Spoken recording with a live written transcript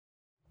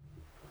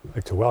I'd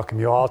like to welcome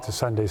you all to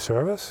Sunday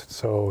service. It's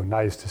so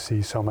nice to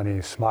see so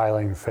many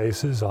smiling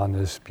faces on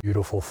this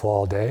beautiful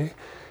fall day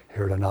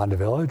here at Ananda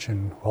Village,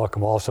 and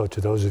welcome also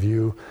to those of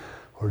you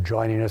who are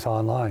joining us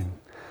online.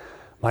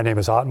 My name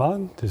is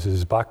Atman, this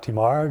is Bhakti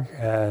Marg,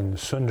 and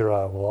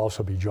Sundara will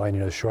also be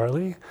joining us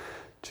shortly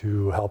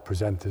to help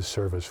present this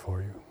service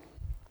for you.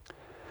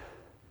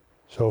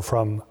 So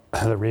from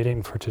the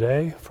reading for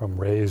today, from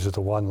Rays of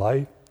the One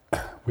Light,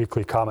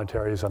 weekly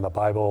commentaries on the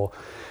Bible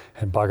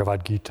and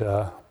Bhagavad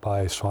Gita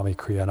by Swami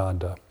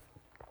Kriyananda.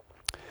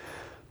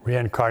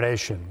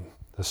 Reincarnation,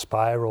 the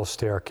spiral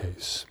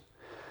staircase.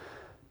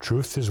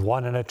 Truth is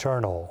one and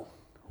eternal.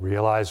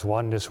 Realize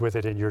oneness with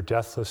it in your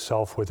deathless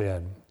self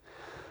within.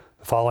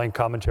 The following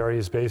commentary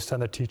is based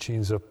on the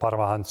teachings of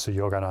Paramahansa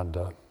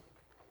Yogananda.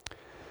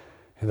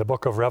 In the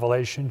book of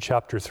Revelation,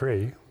 chapter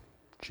 3,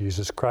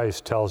 Jesus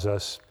Christ tells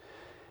us,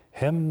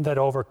 "Him that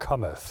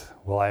overcometh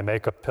will I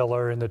make a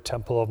pillar in the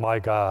temple of my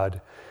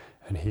God,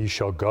 and he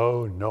shall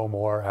go no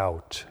more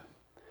out."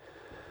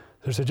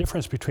 There's a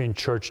difference between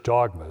church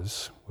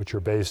dogmas, which are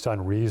based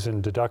on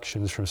reasoned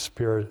deductions from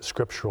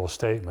scriptural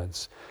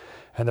statements,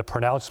 and the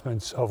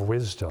pronouncements of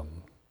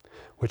wisdom,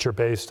 which are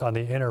based on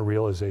the inner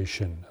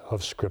realization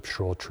of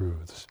scriptural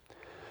truths.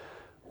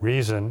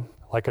 Reason,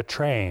 like a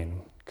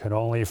train, can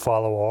only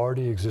follow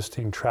already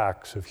existing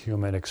tracks of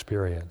human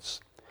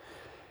experience.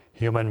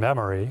 Human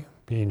memory,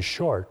 being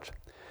short,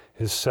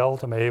 is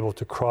seldom able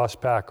to cross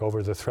back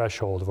over the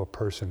threshold of a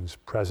person's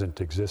present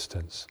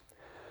existence.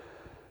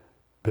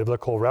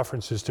 Biblical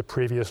references to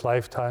previous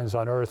lifetimes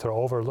on earth are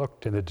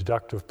overlooked in the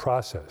deductive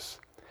process,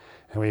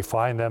 and we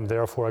find them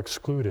therefore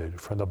excluded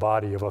from the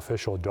body of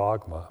official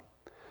dogma.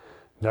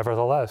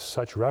 Nevertheless,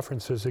 such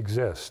references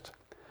exist.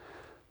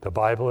 The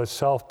Bible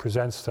itself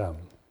presents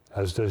them,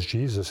 as does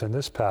Jesus in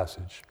this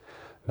passage,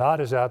 not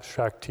as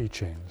abstract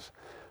teachings,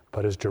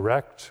 but as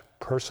direct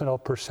personal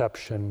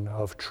perception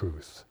of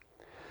truth.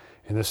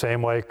 In the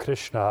same way,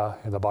 Krishna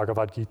in the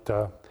Bhagavad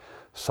Gita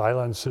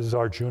silences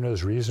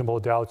Arjuna's reasonable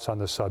doubts on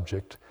the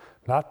subject,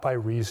 not by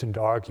reasoned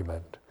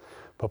argument,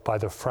 but by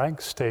the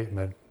frank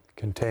statement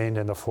contained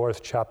in the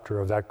 4th chapter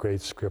of that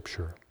great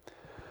scripture.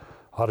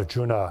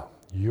 Arjuna,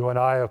 you and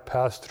I have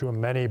passed through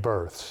many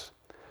births.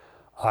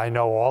 I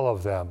know all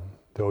of them,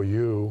 though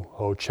you,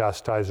 O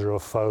chastiser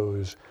of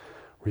foes,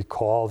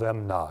 recall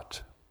them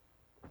not.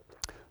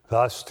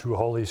 Thus, through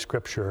Holy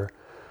Scripture,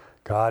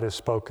 God has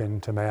spoken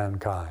to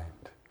mankind.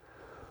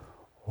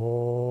 Om,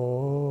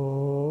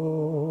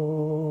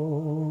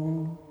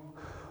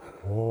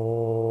 Om,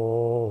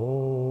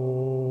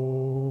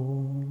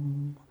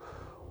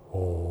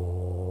 Om.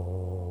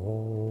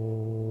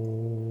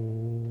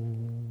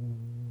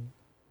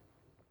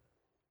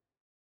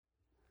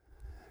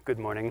 Good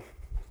morning.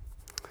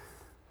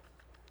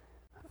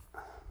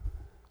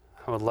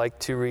 I would like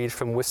to read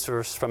from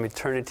Whispers from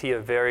Eternity, a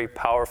very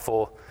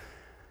powerful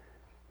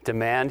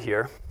demand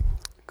here,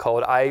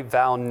 called "I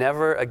vow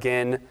never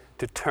again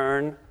to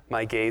turn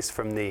my gaze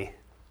from thee."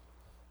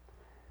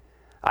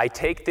 I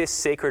take this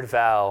sacred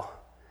vow,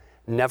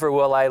 never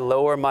will I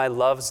lower my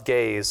love's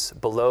gaze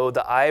below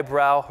the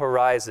eyebrow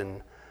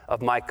horizon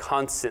of my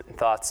constant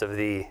thoughts of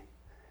thee.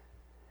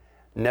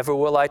 Never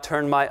will I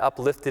turn my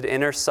uplifted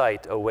inner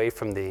sight away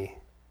from thee.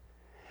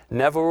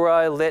 Never will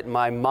I let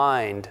my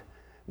mind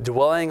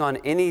dwelling on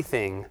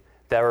anything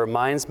that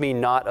reminds me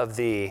not of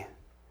thee.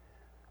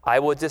 I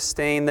will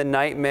disdain the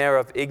nightmare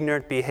of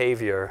ignorant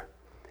behavior.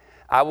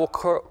 I will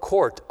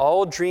court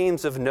all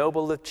dreams of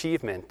noble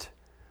achievement,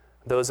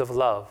 those of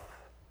love,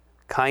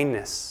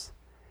 kindness,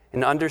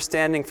 and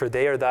understanding, for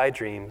they are thy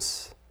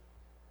dreams.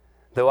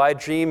 Though I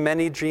dream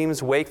many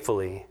dreams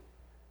wakefully,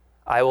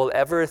 I will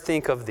ever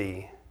think of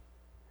thee.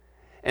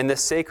 In the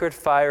sacred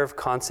fire of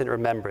constant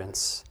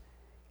remembrance,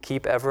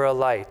 keep ever a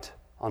light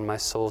on my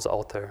soul's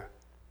altar.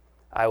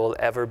 I will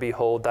ever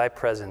behold thy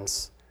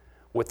presence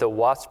with the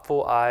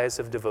watchful eyes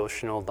of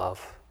devotional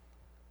love.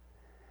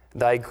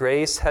 Thy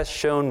grace has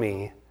shown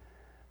me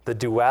the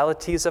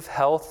dualities of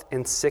health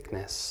and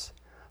sickness,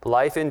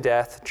 life and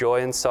death, joy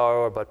and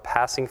sorrow are but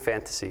passing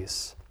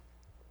fantasies.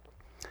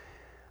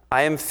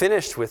 I am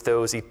finished with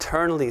those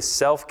eternally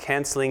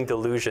self-canceling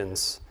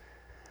delusions.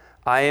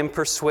 I am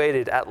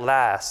persuaded at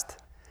last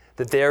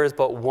that there is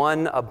but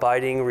one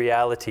abiding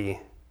reality,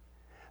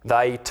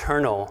 thy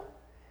eternal,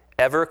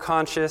 ever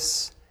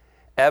conscious,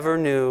 ever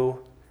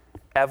new,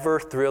 ever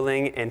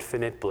thrilling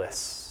infinite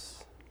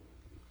bliss.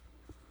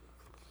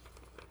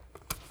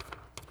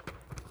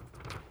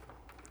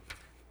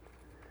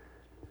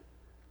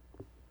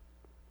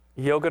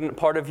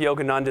 Part of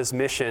Yogananda's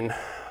mission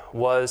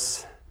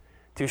was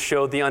to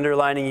show the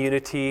underlying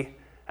unity,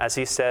 as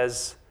he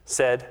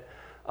said,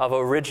 of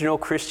original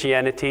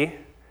Christianity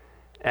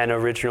and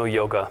original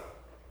yoga.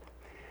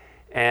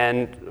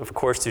 And of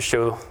course to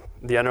show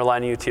the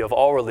underlying unity of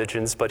all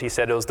religions, but he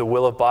said it was the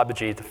will of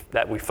Babaji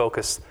that we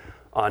focus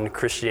on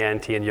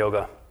Christianity and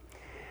yoga.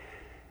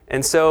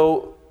 And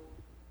so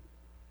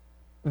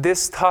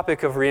this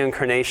topic of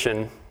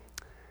reincarnation,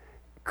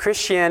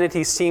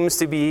 Christianity seems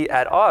to be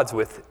at odds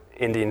with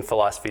Indian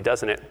philosophy,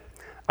 doesn't it?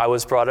 I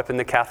was brought up in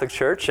the Catholic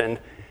Church, and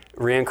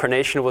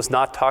reincarnation was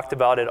not talked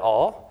about at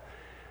all.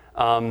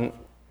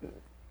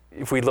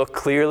 If we look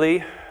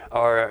clearly,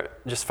 or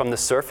just from the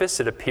surface,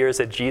 it appears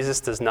that Jesus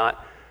does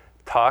not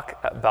talk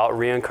about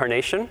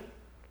reincarnation.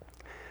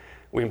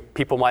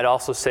 People might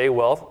also say,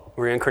 well,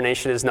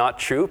 reincarnation is not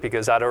true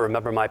because I don't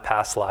remember my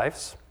past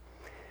lives.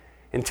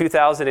 In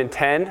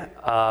 2010,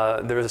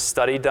 there was a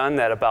study done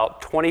that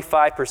about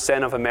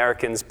 25% of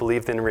Americans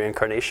believed in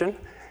reincarnation.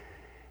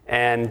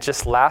 And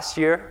just last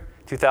year,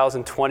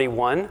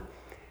 2021,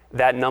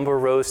 that number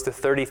rose to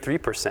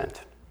 33%.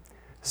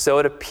 So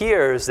it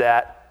appears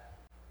that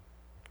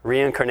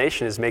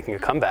reincarnation is making a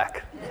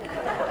comeback.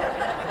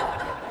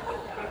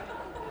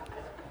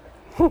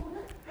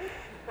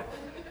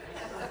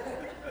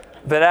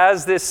 But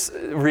as this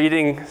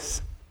reading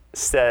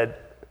said,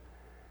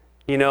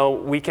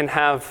 we can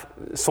have,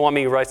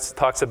 Swami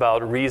talks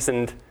about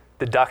reasoned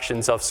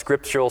deductions of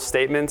scriptural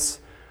statements,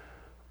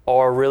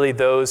 or really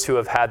those who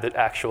have had the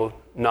actual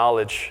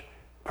knowledge,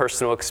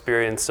 personal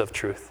experience of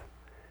truth,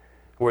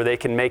 where they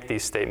can make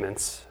these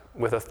statements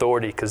with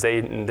authority because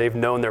they've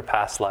known their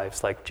past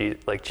lives,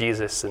 like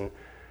Jesus and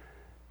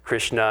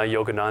Krishna,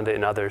 Yogananda,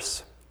 and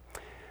others.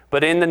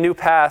 But in the New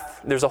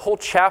Path, there's a whole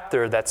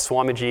chapter that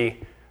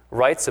Swamiji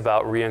writes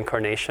about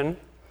reincarnation,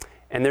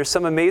 and there's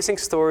some amazing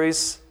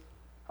stories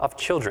of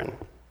children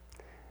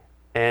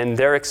and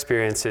their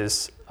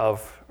experiences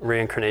of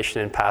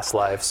reincarnation in past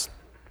lives.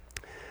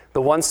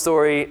 The one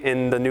story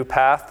in the New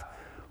Path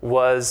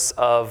was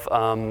of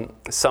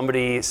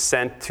somebody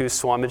sent to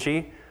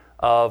Swamiji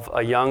of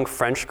a young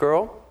French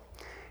girl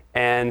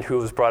and who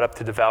was brought up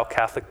to devout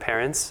Catholic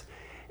parents.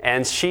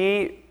 And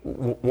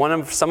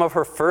some of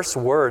her first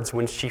words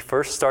when she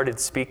first started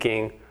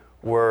speaking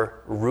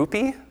were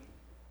rupee,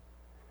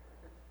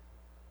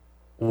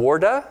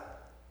 Warda,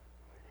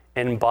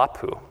 and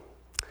Bapu.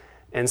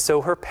 And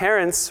so her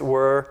parents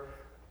were,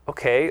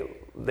 what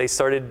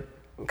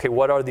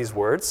are these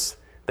words?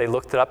 They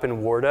looked it up,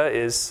 and Warda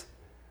is,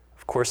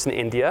 of course, in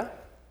India.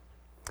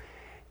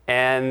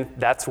 And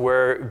that's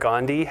where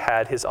Gandhi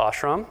had his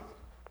ashram.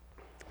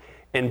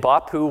 And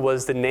Bapu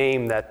was the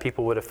name that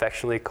people would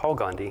affectionately call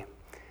Gandhi.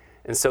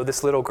 And so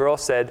this little girl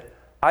said,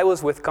 I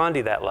was with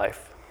Gandhi that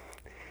life.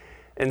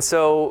 And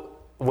so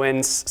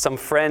when some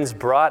friends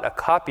brought a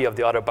copy of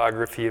the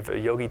autobiography of a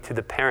yogi to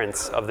the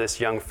parents of this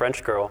young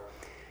French girl,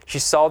 she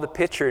saw the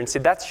picture and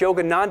said, that's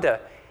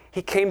Yogananda.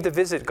 He came to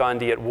visit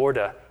Gandhi at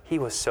Warda. He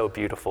was so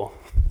beautiful.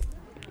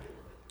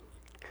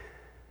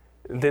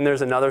 Then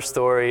there's another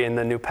story in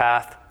the New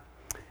Path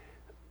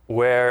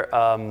where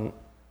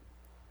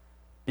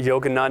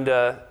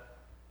Yogananda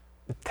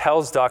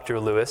tells Dr.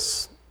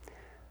 Lewis,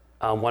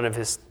 one of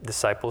his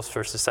disciples,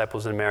 first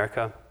disciples in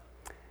America,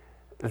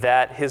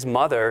 that his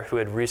mother, who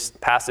had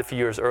passed a few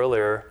years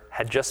earlier,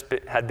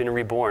 had been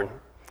reborn.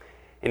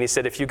 And he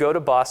said, if you go to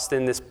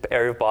Boston, this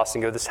area of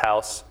Boston, go to this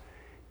house,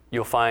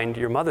 you'll find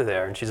your mother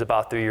there, and she's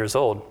about 3 years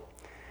old.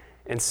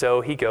 And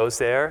so he goes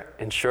there,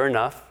 and sure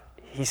enough,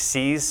 he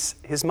sees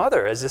his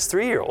mother as this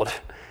 3-year-old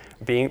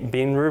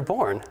being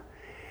reborn.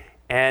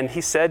 And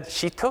he said,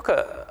 she took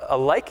a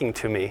liking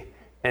to me,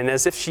 and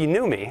as if she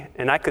knew me,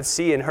 and I could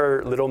see in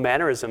her little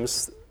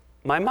mannerisms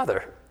my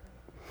mother.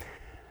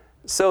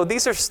 So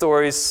these are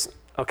stories,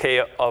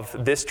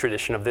 of this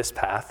tradition, of this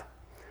path.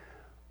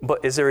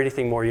 But is there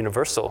anything more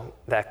universal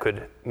that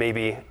could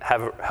maybe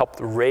have helped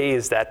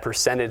raise that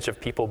percentage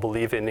of people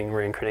believing in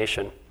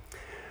reincarnation?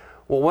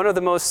 Well, one of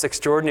the most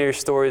extraordinary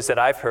stories that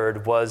I've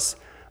heard was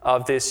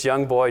of this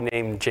young boy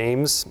named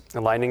James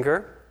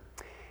Leininger.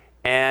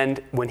 And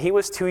when he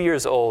was 2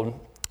 years old,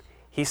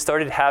 he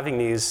started having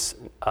these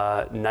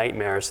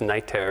nightmares,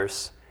 night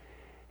terrors.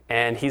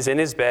 And he's in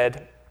his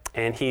bed,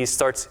 and he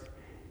starts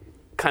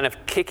kind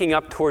of kicking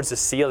up towards the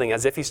ceiling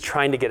as if he's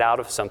trying to get out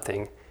of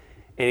something.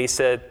 And he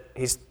said,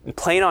 he's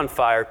plane on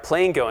fire,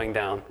 plane going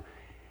down.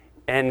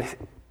 And,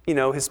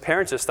 his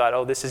parents just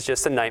thought, this is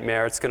just a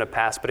nightmare, it's going to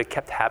pass, but it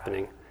kept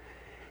happening.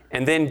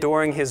 And then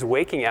during his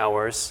waking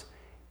hours,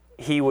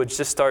 he would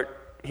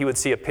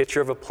see a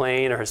picture of a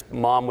plane, or his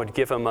mom would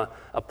give him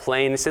a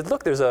plane. He said,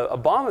 look, there's a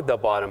bomb at the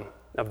bottom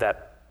of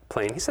that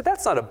plane. He said,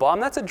 that's not a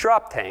bomb, that's a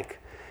drop tank.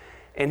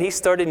 And he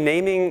started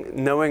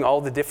knowing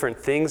all the different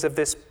things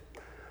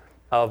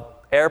of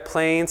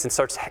airplanes, and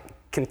starts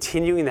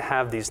continuing to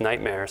have these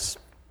nightmares.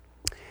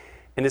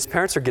 And his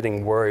parents are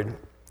getting worried.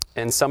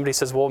 And somebody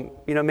says,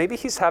 well, maybe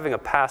he's having a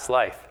past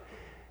life.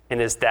 And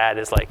his dad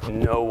is like,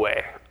 no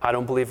way. I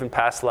don't believe in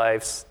past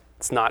lives.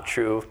 It's not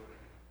true.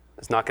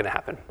 It's not going to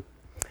happen.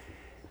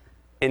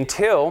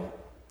 Until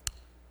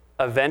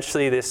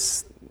eventually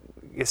this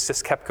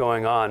just kept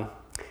going on.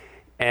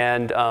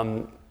 And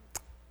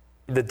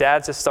the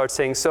dad just starts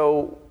saying,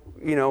 so,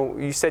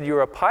 you said you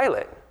were a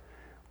pilot.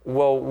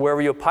 Well, where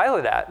were you a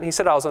pilot at? And he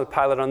said, I was a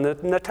pilot on the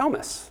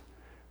Natomas.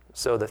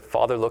 So the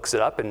father looks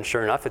it up, and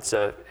sure enough, it's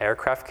an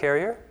aircraft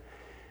carrier.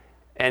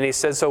 And he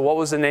said, so what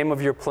was the name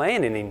of your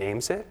plane? And he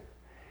names it.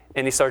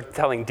 And he started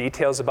telling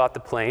details about the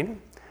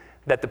plane,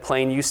 that the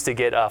plane used to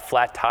get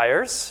flat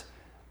tires.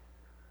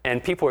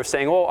 And people were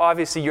saying, well,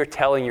 obviously you're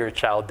telling your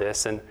child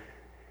this. And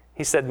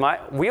He said,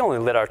 we only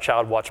let our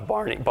child watch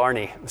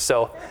Barney.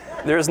 So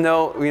there's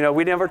no,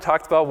 we never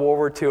talked about World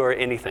War II or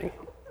anything.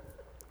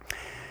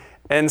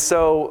 And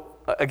so,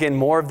 again,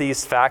 more of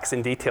these facts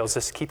and details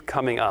just keep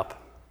coming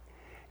up.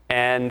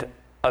 And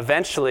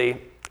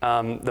eventually,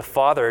 the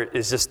father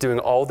is just doing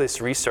all this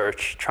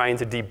research trying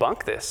to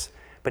debunk this,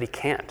 but he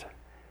can't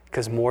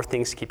because more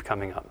things keep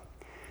coming up.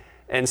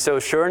 And so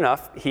sure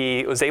enough,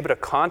 he was able to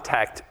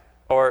contact,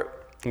 or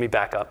let me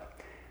back up.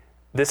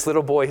 This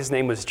little boy, his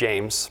name was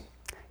James.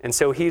 And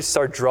so he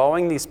started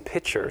drawing these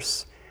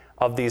pictures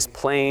of these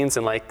planes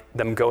and like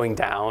them going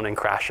down and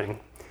crashing.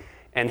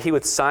 And he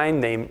would sign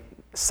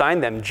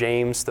them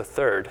James the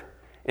Third.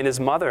 And his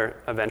mother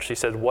eventually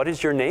said, "What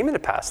is your name in a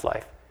past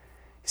life?"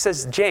 He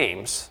says,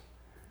 "James."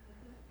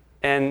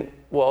 And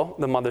well,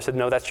 the mother said,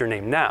 "No, that's your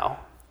name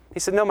now."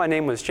 He said, "No, my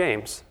name was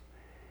James."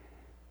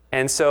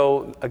 And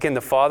so again,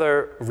 the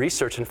father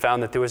researched and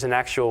found that there was an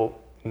actual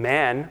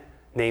man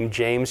named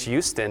James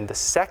Houston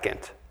II.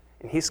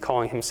 And he's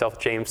calling himself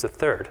James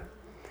III.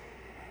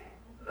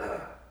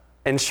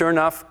 And sure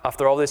enough,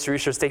 after all this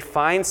research, they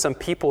find some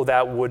people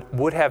that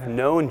would have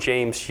known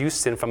James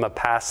Houston from a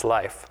past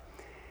life.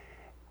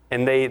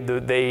 And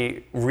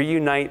they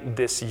reunite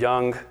this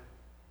young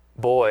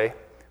boy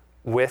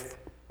with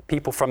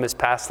people from his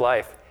past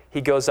life. He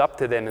goes up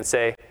to them and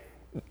say,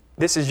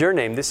 "This is your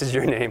name, this is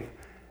your name."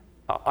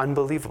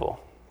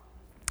 Unbelievable.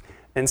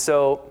 And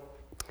so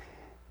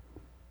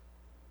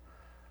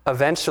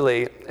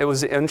eventually, it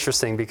was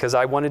interesting because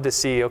I wanted to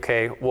see,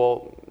 okay,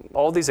 well,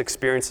 all these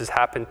experiences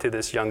happened to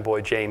this young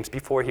boy, James,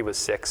 before he was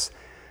 6.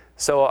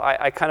 So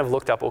I kind of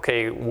looked up,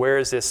 okay, where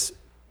is this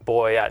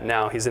boy at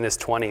now? He's in his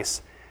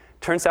 20s.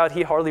 Turns out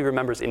he hardly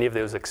remembers any of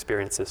those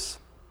experiences,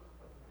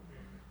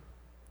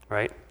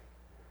 right?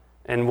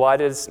 And why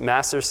does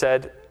Master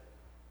said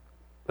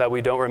that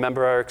we don't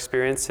remember our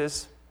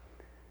experiences?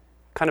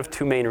 Kind of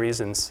 2 main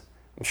reasons.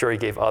 I'm sure he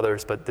gave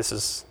others, but this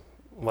is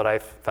what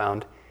I've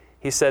found.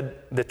 He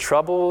said the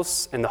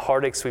troubles and the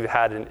heartaches we've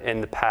had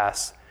in the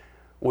past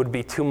would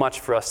be too much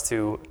for us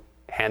to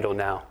handle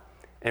now,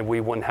 and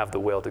we wouldn't have the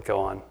will to go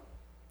on.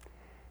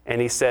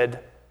 And he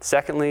said,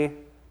 secondly,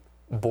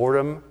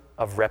 boredom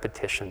of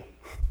repetition.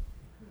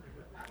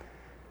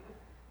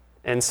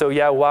 And so,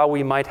 yeah, while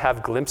we might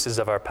have glimpses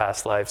of our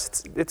past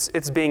lives,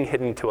 it's being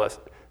hidden to us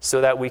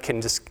so that we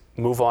can just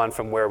move on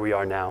from where we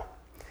are now.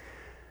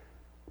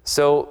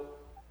 So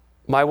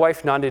my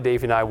wife, Nanda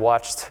Devi, and I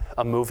watched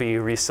a movie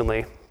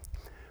recently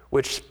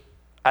which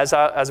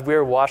as we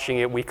were watching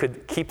it, we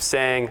could keep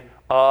saying,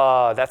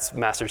 that's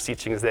Master's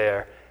teachings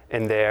there,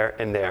 and there,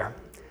 and there.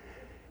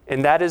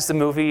 And that is the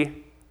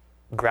movie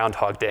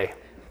Groundhog Day.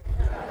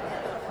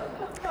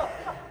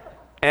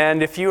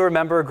 And if you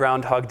remember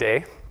Groundhog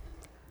Day,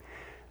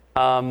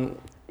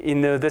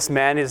 this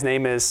man, his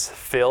name is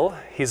Phil.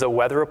 He's a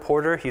weather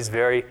reporter. He's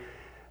very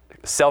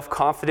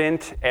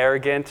self-confident,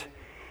 arrogant,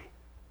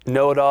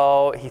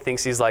 know-it-all. He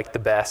thinks he's like the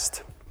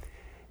best.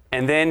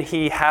 And then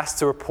he has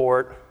to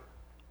report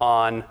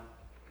on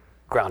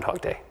Groundhog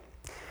Day.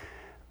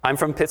 I'm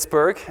from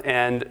Pittsburgh,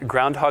 and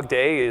Groundhog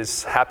Day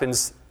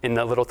happens in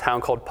a little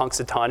town called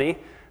Punxsutawney,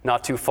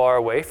 not too far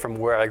away from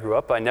where I grew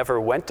up. I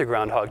never went to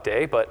Groundhog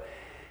Day, but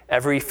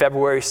every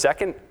February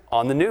 2nd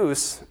on the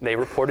news, they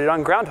reported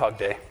on Groundhog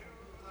Day.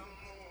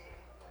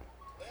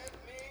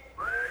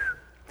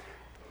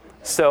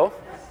 So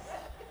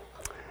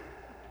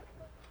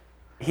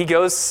he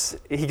goes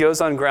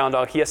on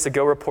Groundhog. He has to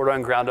go report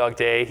on Groundhog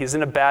Day. He's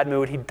in a bad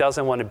mood. He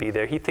doesn't want to be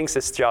there. He thinks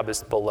this job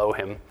is below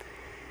him.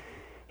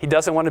 He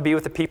doesn't want to be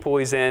with the people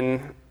he's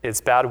in.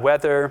 It's bad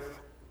weather.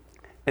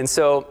 And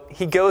so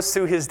he goes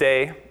through his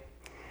day,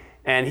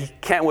 and he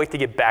can't wait to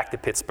get back to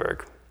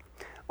Pittsburgh.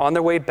 On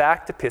their way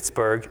back to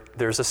Pittsburgh,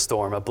 there's a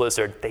storm, a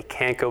blizzard. They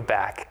can't go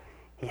back.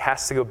 He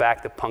has to go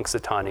back to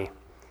Punxsutawney.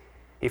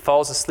 He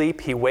falls asleep.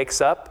 He wakes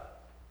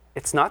up.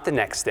 It's not the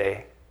next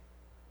day.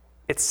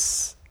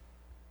 It's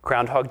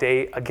Groundhog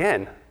Day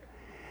again.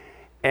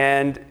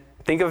 And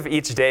think of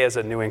each day as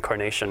a new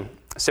incarnation.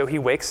 So he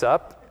wakes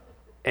up,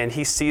 and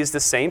he sees the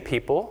same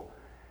people,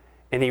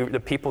 and the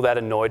people that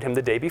annoyed him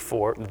the day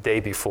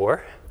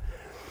before.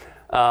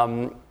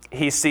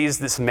 He sees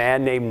this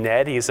man named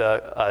Ned. He's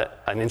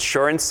an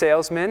insurance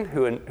salesman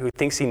who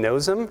thinks he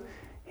knows him.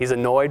 He's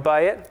annoyed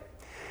by it.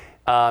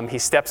 He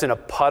steps in a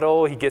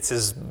puddle. He gets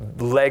his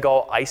leg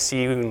all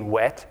icy and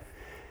wet.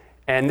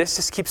 And this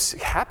just keeps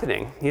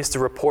happening. He has to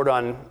report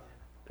on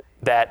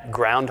that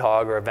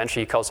groundhog, or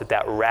eventually he calls it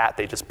that rat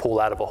they just pull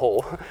out of a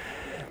hole.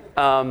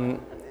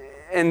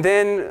 And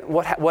then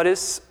what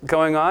is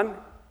going on?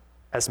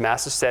 As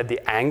Master said, the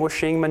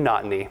anguishing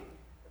monotony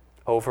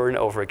over and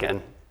over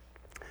again.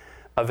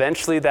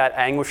 Eventually, that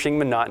anguishing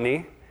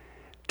monotony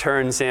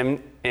turns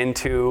him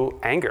into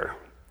anger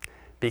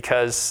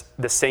because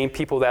the same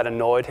people that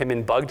annoyed him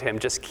and bugged him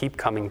just keep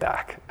coming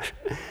back.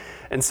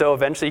 And so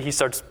eventually he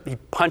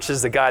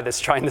punches the guy that's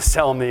trying to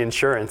sell him the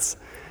insurance.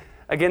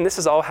 Again, this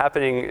is all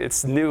happening.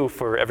 It's new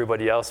for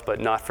everybody else, but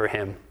not for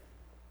him.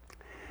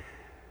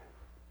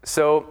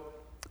 So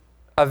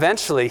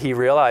eventually he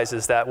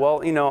realizes that,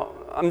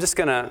 I'm just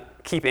going to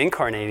keep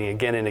incarnating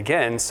again and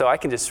again, so I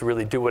can just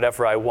really do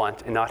whatever I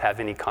want and not have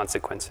any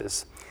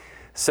consequences.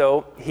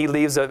 So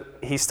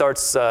he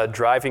starts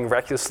driving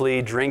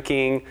recklessly,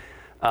 drinking,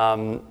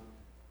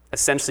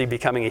 essentially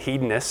becoming a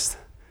hedonist,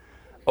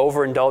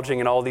 overindulging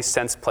in all these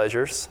sense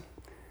pleasures.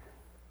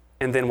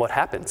 And then what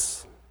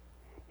happens?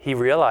 He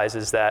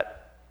realizes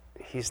that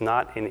he's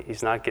not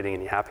getting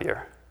any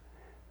happier.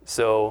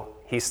 So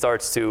he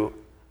starts to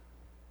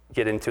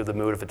get into the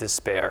mood of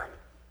despair.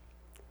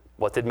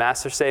 What did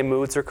Master say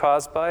moods are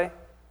caused by?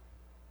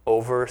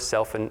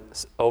 Overindulging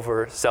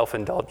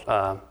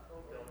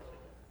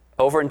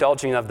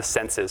of the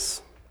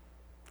senses.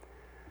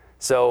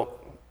 So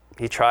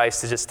he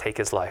tries to just take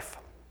his life.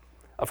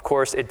 Of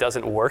course, it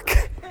doesn't work.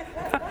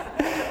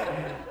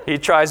 He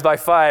tries by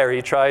fire,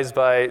 he tries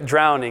by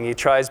drowning, he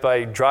tries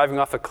by driving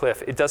off a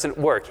cliff. It doesn't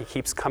work. He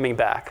keeps coming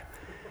back.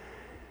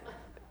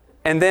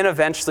 And then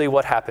eventually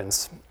what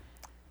happens?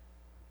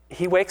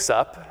 He wakes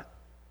up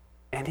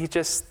and he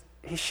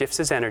shifts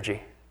his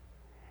energy.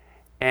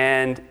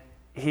 And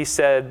he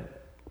said,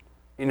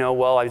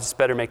 well, I just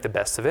better make the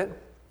best of it.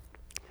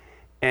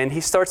 And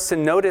he starts to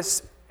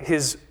notice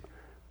his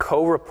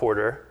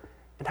co-reporter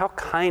and how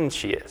kind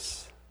she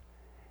is,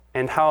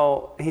 and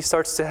how he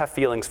starts to have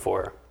feelings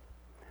for her.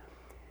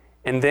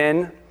 And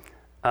then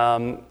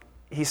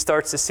he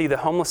starts to see the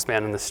homeless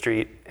man on the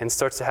street and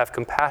starts to have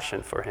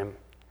compassion for him.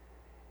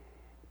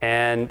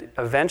 And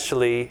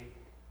eventually,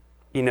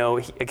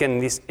 again,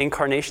 these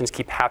incarnations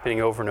keep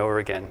happening over and over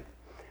again.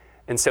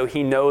 And so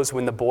he knows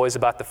when the boy's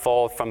about to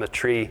fall from the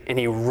tree, and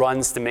he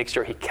runs to make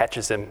sure he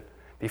catches him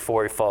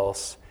before he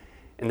falls.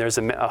 And there's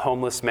a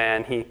homeless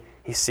man. He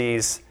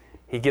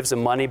gives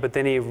him money, but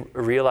then he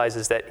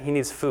realizes that he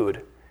needs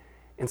food.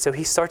 And so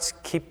he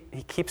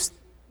keeps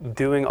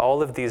doing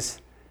all of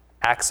these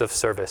acts of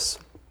service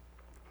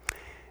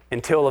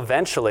until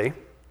eventually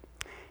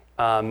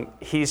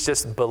he's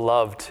just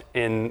beloved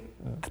in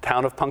the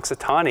town of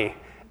Punxsutawney.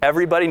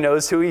 Everybody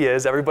knows who he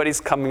is. Everybody's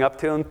coming up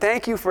to him.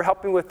 Thank you for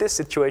helping with this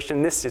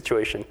situation, this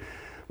situation.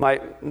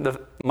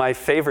 My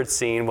favorite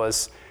scene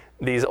was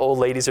these old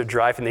ladies are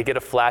driving, they get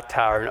a flat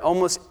tire, and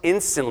almost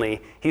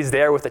instantly he's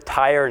there with a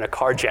tire and a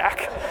car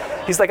jack.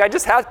 He's like, I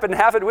just happen to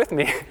have it with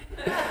me.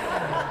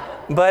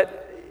 But,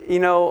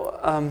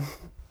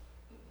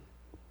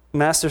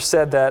 Master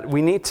said that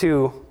we need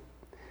to,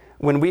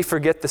 when we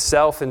forget the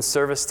self in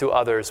service to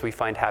others, we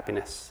find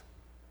happiness.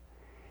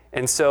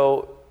 And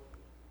so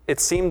it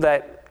seemed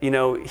that,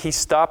 he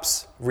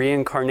stops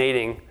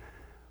reincarnating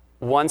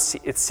once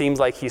it seems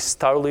like he's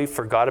totally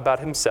forgot about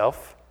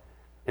himself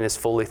and is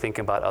fully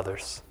thinking about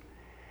others.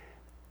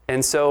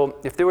 And so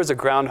if there was a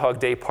Groundhog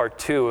Day Part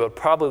 2, it would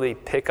probably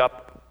pick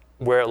up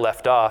where it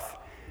left off.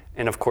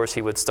 And of course,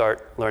 he would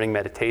start learning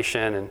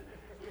meditation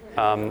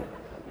and,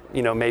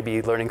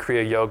 maybe learning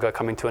Kriya Yoga,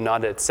 coming to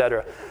Ananda,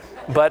 etc.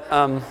 But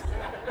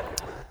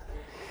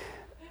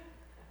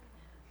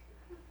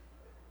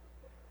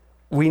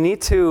we need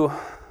to...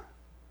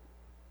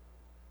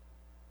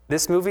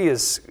 This movie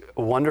is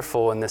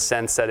wonderful in the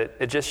sense that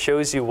it just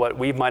shows you what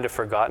we might have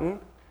forgotten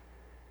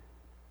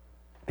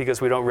because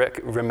we don't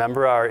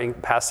remember our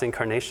past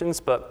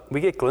incarnations, but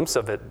we get a glimpse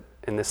of it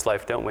in this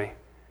life, don't we?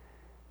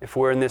 If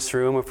we're in this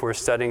room, if we're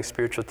studying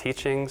spiritual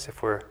teachings,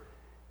 if we're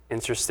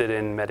interested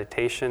in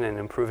meditation and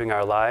improving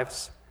our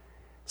lives,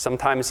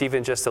 sometimes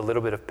even just a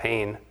little bit of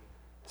pain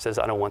says,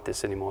 I don't want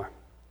this anymore.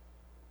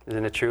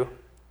 Isn't it true?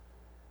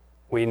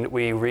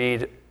 We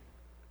read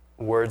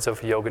words of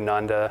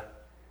Yogananda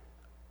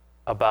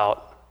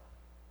about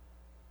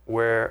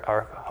where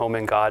our home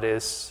in God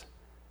is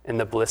and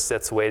the bliss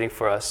that's waiting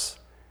for us,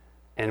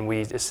 and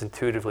we just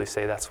intuitively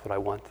say, that's what I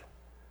want.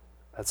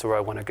 That's where I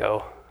want to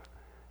go.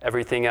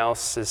 Everything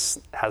else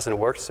hasn't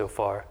worked so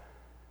far.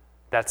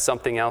 That's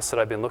something else that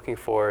I've been looking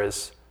for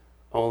is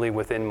only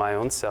within my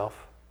own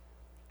self.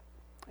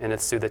 And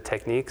it's through the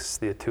techniques,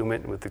 the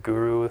attunement with the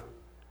Guru,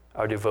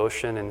 our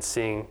devotion, and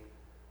seeing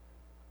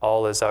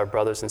all as our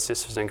brothers and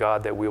sisters in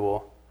God that we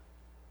will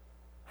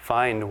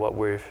find what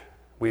we've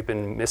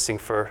been missing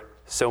for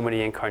so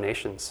many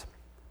incarnations.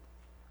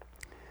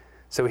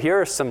 So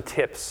here are some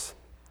tips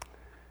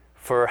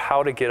for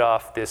how to get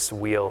off this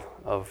wheel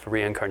of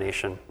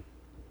reincarnation.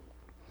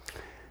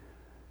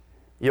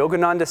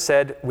 Yogananda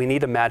said we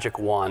need a magic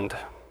wand.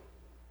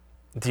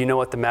 Do you know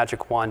what the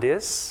magic wand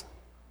is?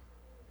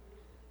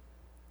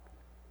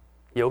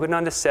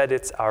 Yogananda said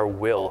it's our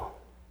will.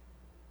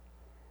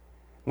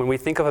 When we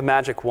think of a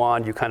magic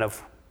wand, you kind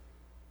of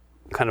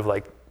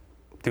like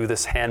do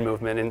this hand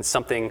movement and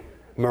something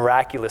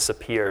miraculous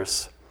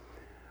appears.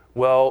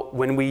 Well,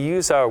 when we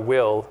use our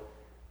will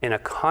in a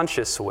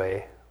conscious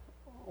way,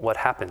 what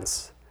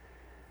happens?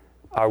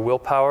 Our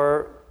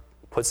willpower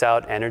puts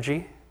out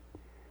energy,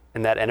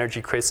 and that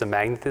energy creates a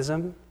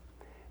magnetism,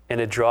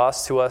 and it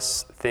draws to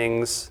us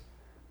things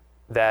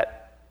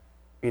that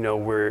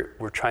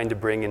we're trying to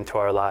bring into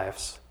our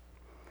lives.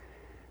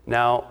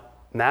 Now,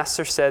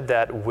 Master said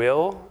that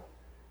will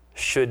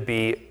should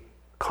be,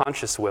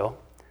 conscious will,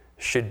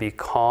 should be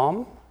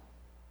calm,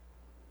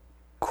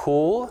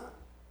 cool,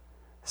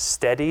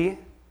 steady,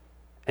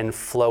 and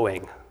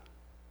flowing.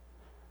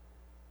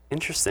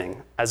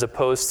 Interesting. As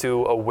opposed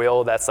to a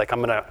will that's like, I'm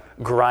going to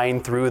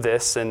grind through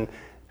this and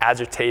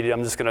agitated.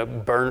 I'm just going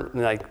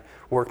to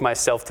work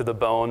myself to the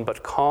bone.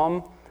 But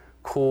calm,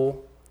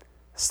 cool,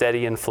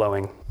 steady, and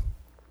flowing.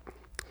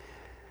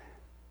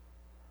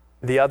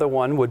 The other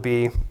one would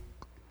be,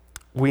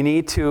 we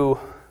need to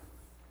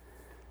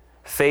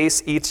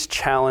face each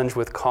challenge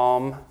with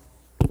calm,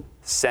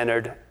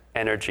 centered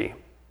energy.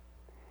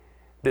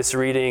 This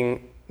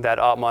reading that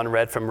Atman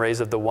read from Rays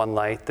of the One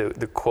Light,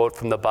 the quote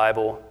from the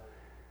Bible,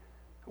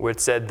 where it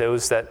said,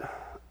 those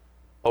that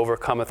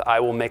overcometh, I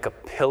will make a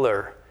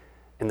pillar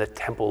in the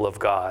temple of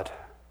God.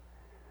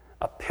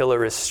 A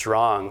pillar is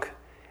strong.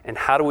 And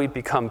how do we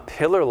become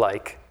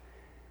pillar-like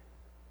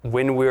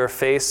when we're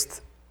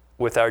faced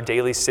with our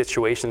daily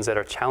situations that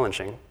are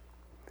challenging?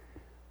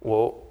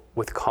 Well,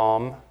 with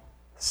calm,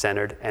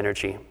 centered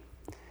energy.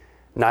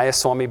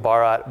 Nayaswami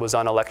Bharat was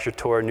on a lecture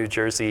tour in New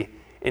Jersey,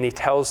 and he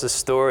tells the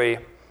story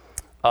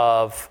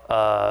of,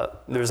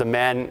 there was a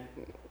man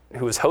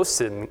who was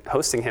hosting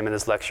him in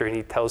his lecture, and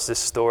he tells this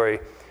story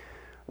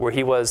where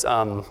he was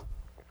a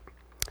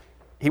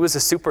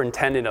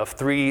superintendent of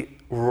 3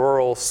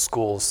 rural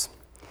schools.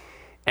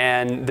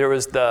 And there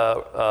was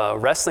the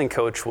wrestling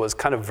coach was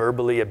kind of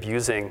verbally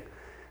abusing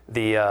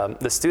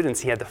the students.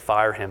 He had to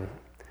fire him.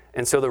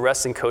 And so the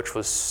wrestling coach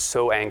was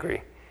so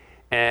angry.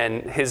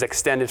 And his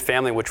extended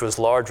family, which was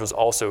large, was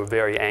also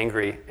very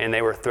angry. And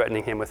they were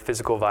threatening him with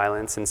physical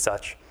violence and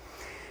such.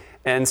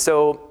 And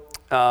so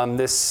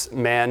this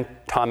man,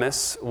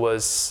 Thomas,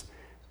 was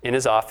in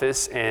his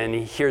office, and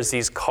he hears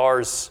these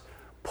cars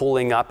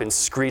pulling up and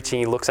screeching.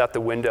 He looks out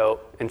the window,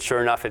 and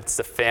sure enough, it's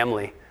the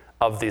family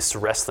of this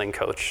wrestling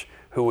coach,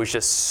 who was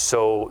just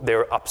they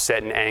were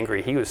upset and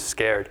angry. He was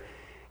scared.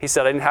 He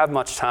said, I didn't have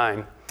much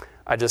time.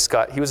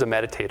 He was a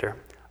meditator.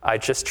 I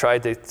just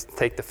tried to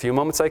take the few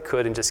moments I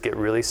could and just get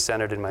really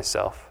centered in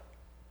myself.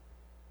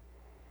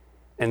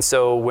 And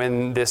so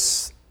when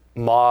this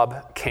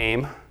mob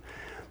came,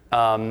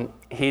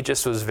 he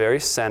just was very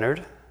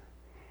centered,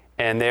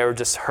 and they were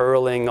just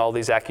hurling all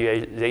these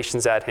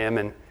accusations at him,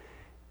 and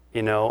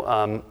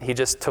he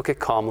just took it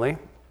calmly.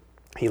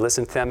 He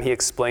listened to them. He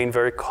explained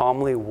very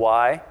calmly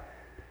why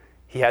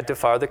he had to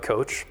fire the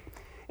coach.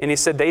 And he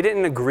said, they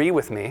didn't agree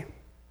with me,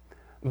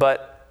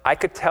 but I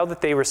could tell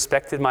that they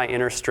respected my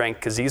inner strength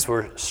because these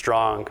were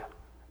strong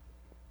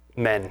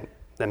men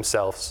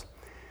themselves.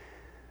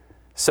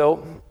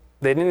 So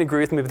they didn't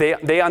agree with me,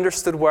 but they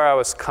understood where I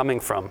was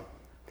coming from.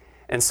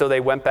 And so they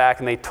went back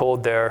and they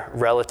told their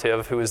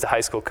relative, who was the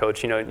high school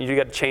coach, you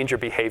got to change your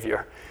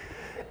behavior.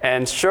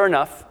 And sure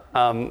enough,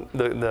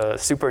 the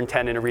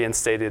superintendent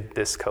reinstated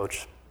this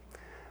coach.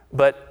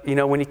 But,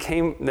 when he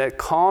came, that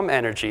calm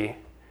energy,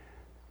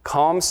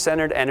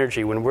 calm-centered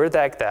energy, when we're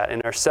like that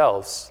in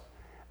ourselves,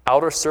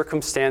 outer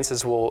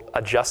circumstances will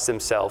adjust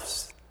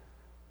themselves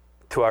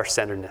to our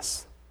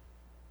centeredness.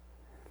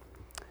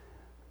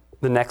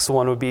 The next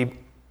one would be,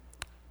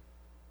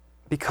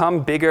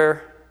 become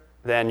bigger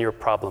than your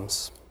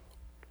problems.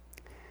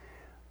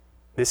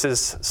 This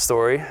is a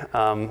story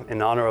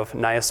in honor of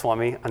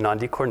Nayaswami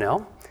Anandi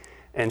Cornell,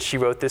 and she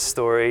wrote this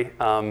story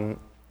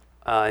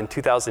in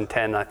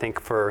 2010, I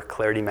think, for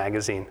Clarity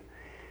Magazine.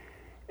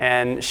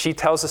 And she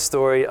tells the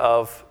story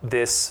of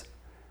this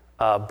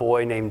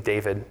boy named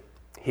David.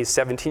 He's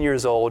 17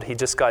 years old. He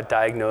just got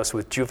diagnosed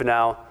with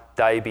juvenile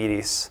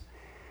diabetes.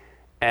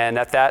 And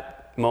at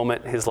that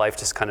moment, his life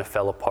just kind of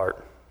fell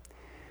apart.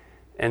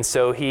 And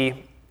so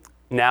he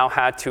now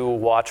had to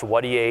watch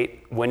what he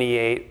ate, when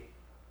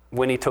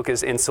he took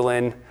his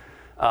insulin,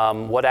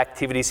 what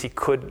activities he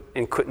could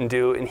and couldn't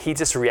do. And he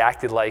just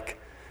reacted like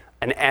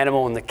an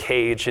animal in the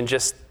cage and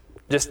just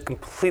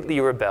completely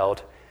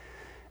rebelled.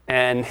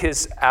 And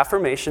his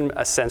affirmation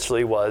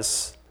essentially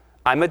was,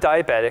 I'm a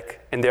diabetic,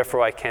 and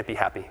therefore I can't be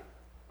happy.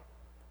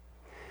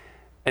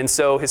 And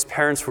so his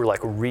parents were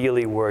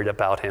really worried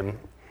about him.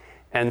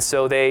 And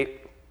so they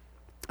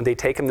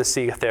take him to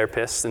see a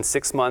therapist, and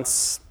 6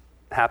 months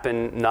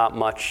happened, not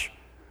much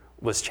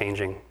was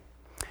changing.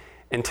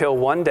 Until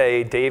one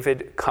day,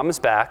 David comes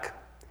back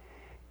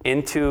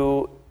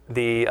into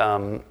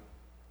to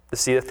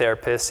see the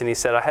therapist, and he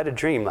said, I had a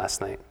dream last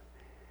night.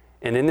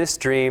 And in this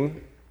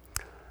dream,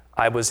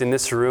 I was in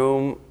this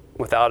room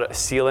without a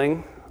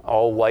ceiling,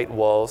 all white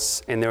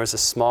walls, and there was a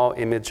small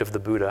image of the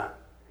Buddha.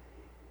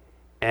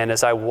 And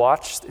as I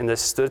watched and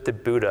stood at the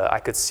Buddha, I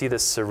could see the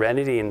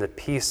serenity and the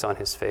peace on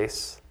his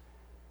face.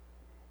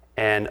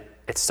 And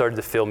it started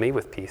to fill me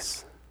with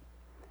peace.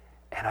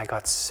 And I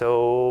got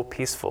so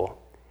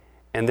peaceful.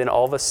 And then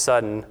all of a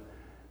sudden,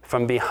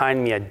 from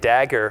behind me, a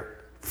dagger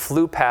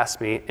flew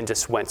past me and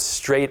just went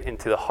straight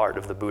into the heart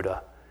of the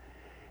Buddha.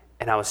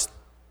 And I was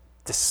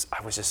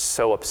just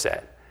so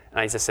upset. And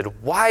I just said,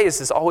 why does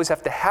this always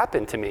have to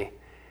happen to me?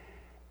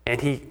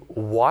 And he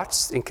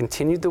watched and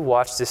continued to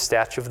watch this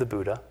statue of the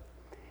Buddha.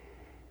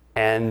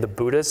 And the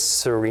Buddha's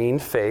serene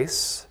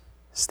face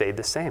stayed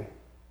the same.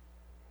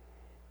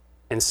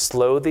 And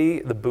slowly,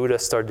 the Buddha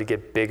started to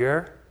get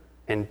bigger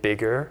and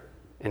bigger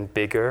and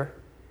bigger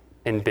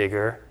and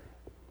bigger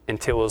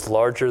until it was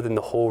larger than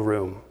the whole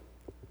room.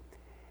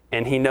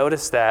 And he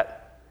noticed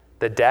that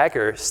the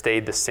dagger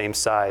stayed the same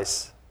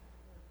size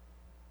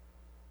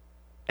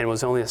and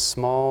was only a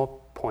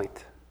small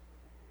point.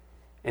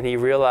 And he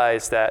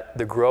realized that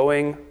the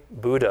growing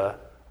Buddha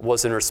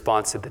was in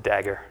response to the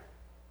dagger.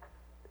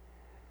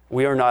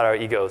 We are not our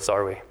egos,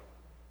 are we?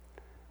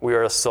 We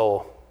are a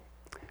soul.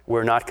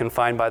 We're not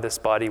confined by this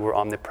body, we're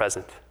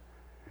omnipresent.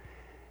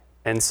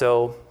 And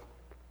so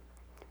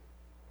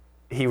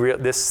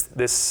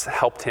this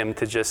helped him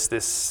to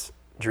this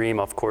dream,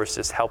 of course,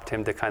 just helped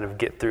him to kind of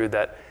get through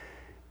that.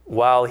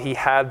 While he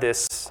had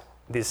this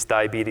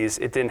diabetes,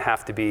 it didn't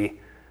have to be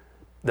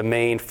the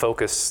main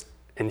focus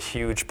and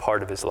huge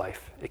part of his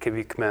life. It could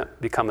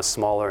become a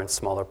smaller and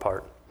smaller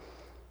part.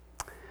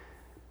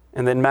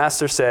 And then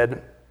Master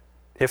said,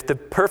 if the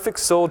perfect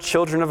soul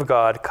children of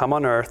God come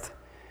on earth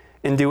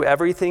and do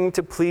everything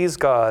to please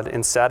God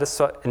and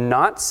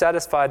not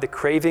satisfy the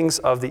cravings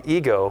of the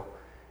ego,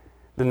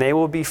 then they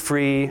will be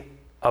free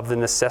of the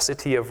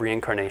necessity of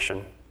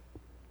reincarnation.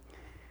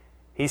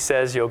 He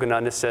says,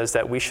 Yogananda says,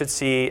 that we should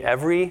see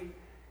every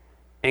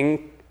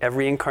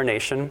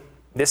incarnation.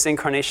 This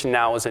incarnation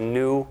now is a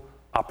new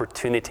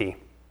opportunity.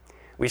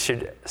 We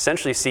should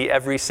essentially see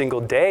every single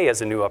day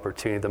as a new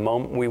opportunity, the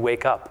moment we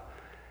wake up.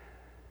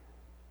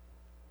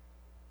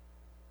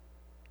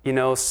 You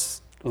know,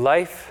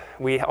 life,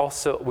 we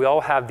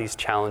all have these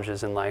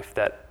challenges in life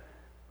that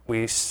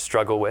we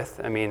struggle with.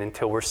 I mean,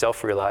 until we're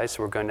self-realized,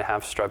 we're going to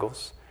have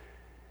struggles.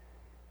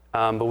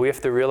 But we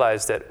have to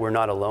realize that we're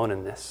not alone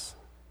in this.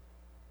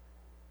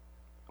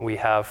 We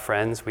have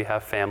friends, we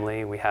have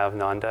family, we have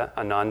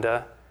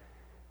Ananda.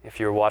 If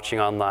you're watching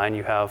online,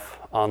 you have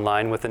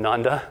Online with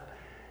Ananda.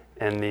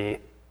 And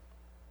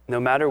no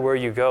matter where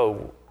you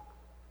go,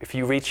 if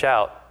you reach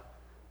out,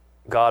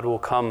 God will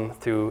come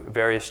through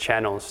various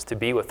channels to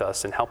be with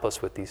us and help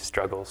us with these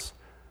struggles.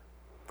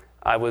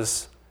 I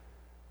was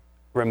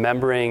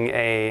remembering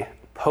a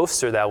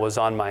poster that was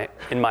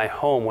in my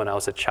home when I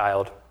was a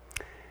child.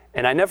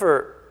 And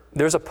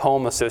there's a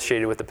poem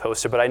associated with the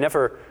poster, but I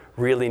never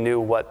really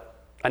knew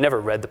I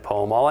never read the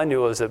poem. All I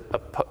knew was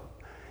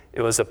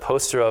it was a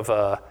poster of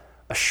a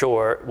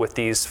shore with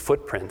these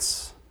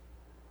footprints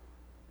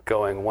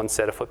going, one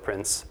set of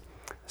footprints.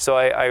 So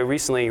I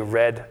recently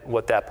read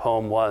what that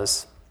poem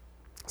was.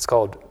 It's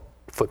called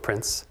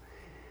Footprints.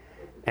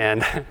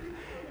 And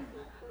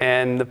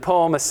the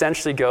poem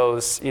essentially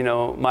goes,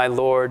 my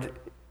Lord,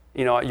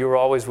 you were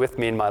always with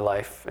me in my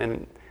life.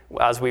 And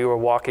as we were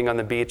walking on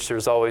the beach,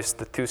 there's always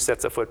the two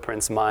sets of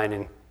footprints, mine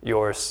and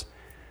yours.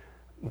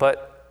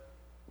 But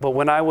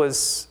when I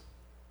was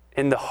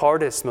in the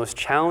hardest, most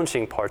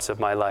challenging parts of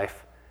my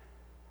life,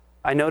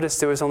 I noticed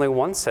there was only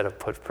one set of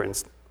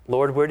footprints.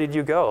 Lord, where did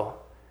you go?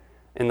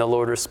 And the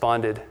Lord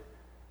responded,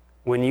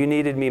 when you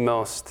needed me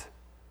most,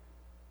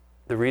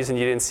 the reason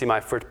you didn't see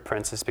my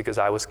footprints is because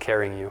I was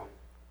carrying you.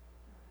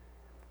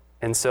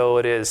 And so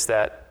it is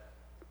that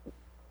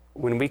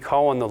when we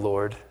call on the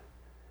Lord,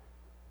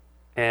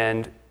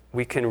 and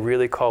we can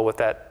really call with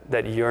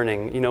that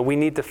yearning, we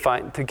need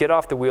to get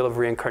off the wheel of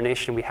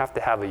reincarnation, we have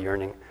to have a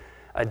yearning,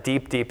 a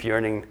deep, deep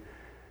yearning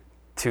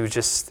to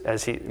just,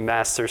 as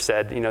Master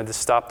said, to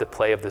stop the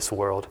play of this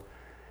world.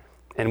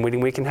 And when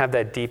we can have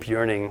that deep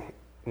yearning,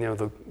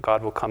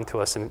 God will come to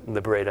us and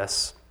liberate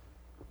us.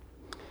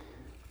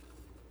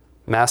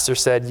 Master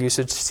said, you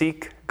should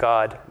seek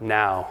God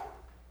now.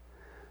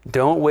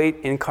 Don't wait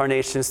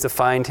incarnations to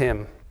find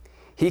him.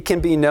 He can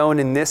be known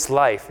in this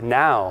life,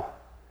 now.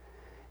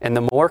 And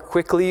the more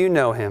quickly you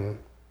know him,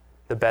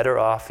 the better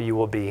off you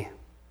will be.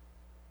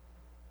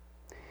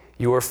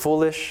 You are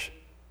foolish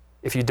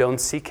if you don't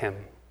seek him,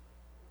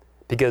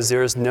 because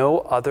there is no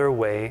other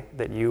way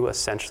that you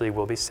essentially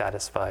will be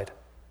satisfied.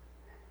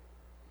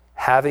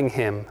 Having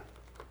him,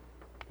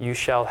 you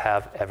shall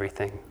have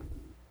everything.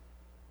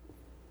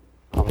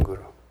 Om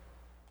Guru.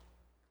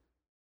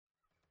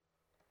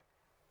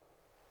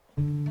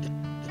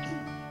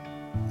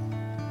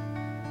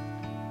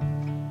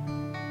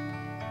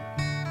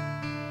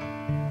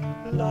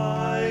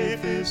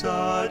 Life is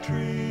a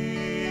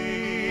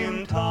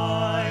dream,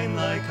 time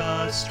like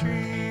a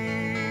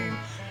stream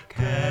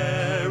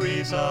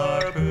carries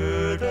our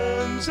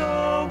burdens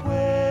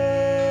away.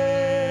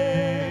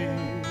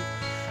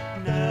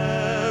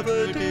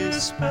 Never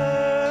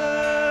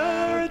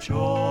despair,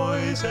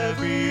 joys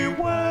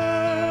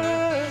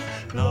everywhere.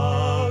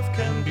 Love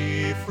can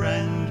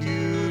befriend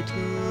you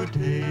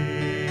today.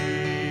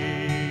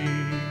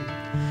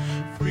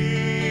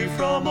 Free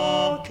from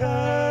all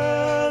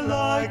care,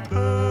 like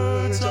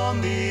birds on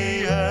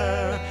the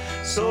air,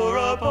 soar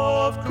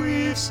above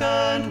griefs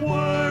and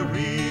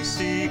worries,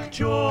 seek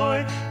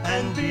joy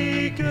and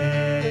be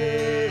gay.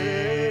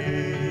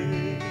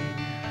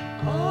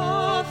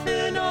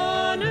 Often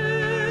on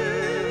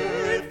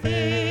earth,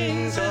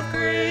 things of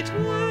great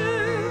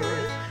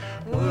worth,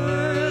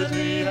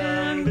 worldly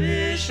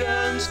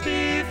ambitions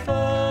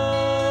define.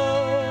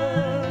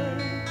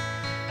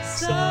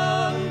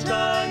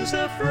 Sometimes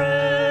a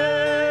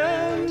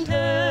friend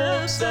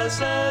helps us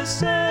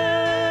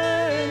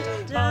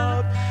ascend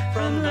up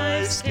from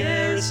life's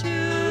scarce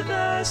to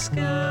the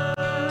sky.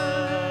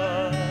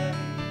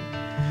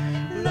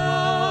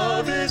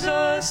 Love is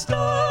a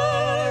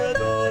star,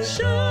 though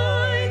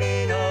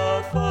shining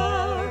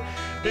afar.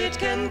 It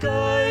can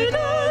guide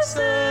us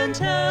and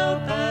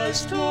help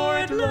us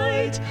toward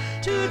light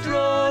to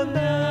draw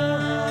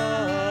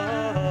nigh.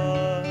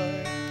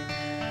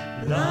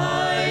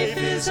 Life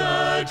is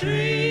a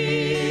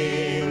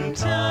dream,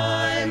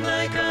 time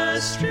like a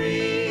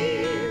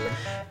stream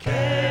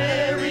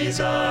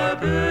carries our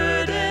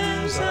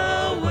burdens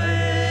away.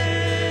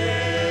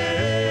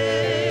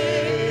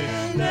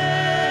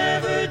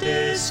 Never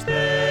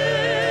despair,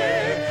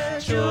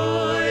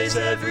 joys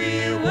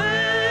everywhere.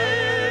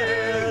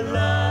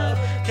 Love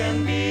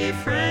can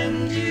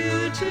befriend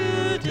you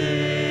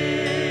today.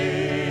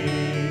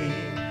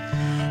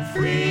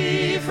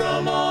 Free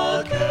from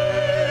all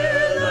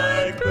care,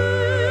 like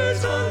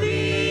birds on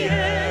the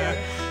air,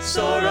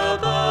 soar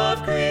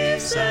above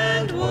griefs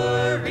and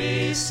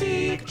worries,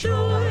 seek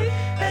joy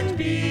and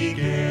be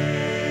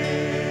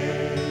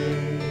gay.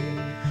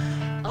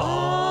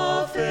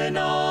 Often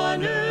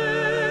on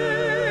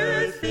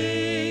earth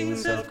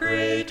things of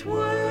great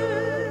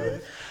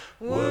worth,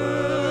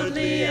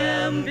 worldly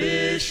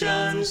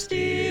ambitions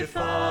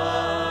defy.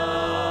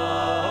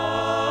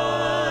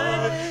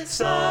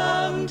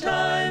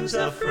 Sometimes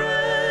a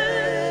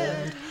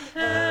friend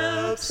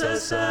helps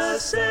us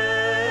ascend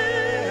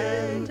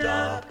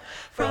up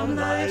from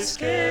life's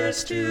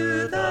cares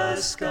to the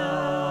sky.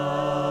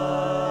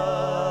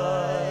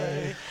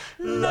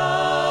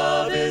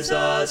 Love is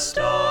a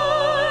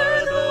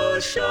star, though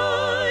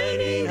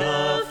shining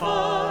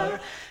afar.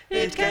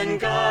 It can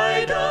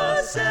guide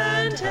us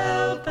and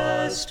help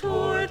us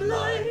toward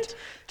light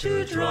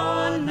to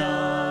draw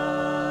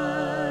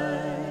nigh.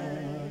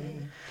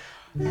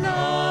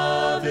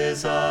 Love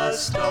is a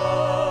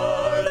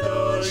star,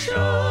 though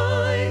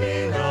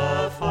shining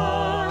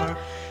afar.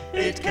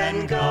 It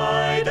can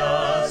guide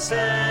us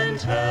and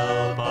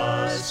help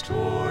us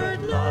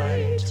toward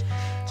light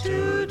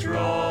to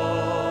draw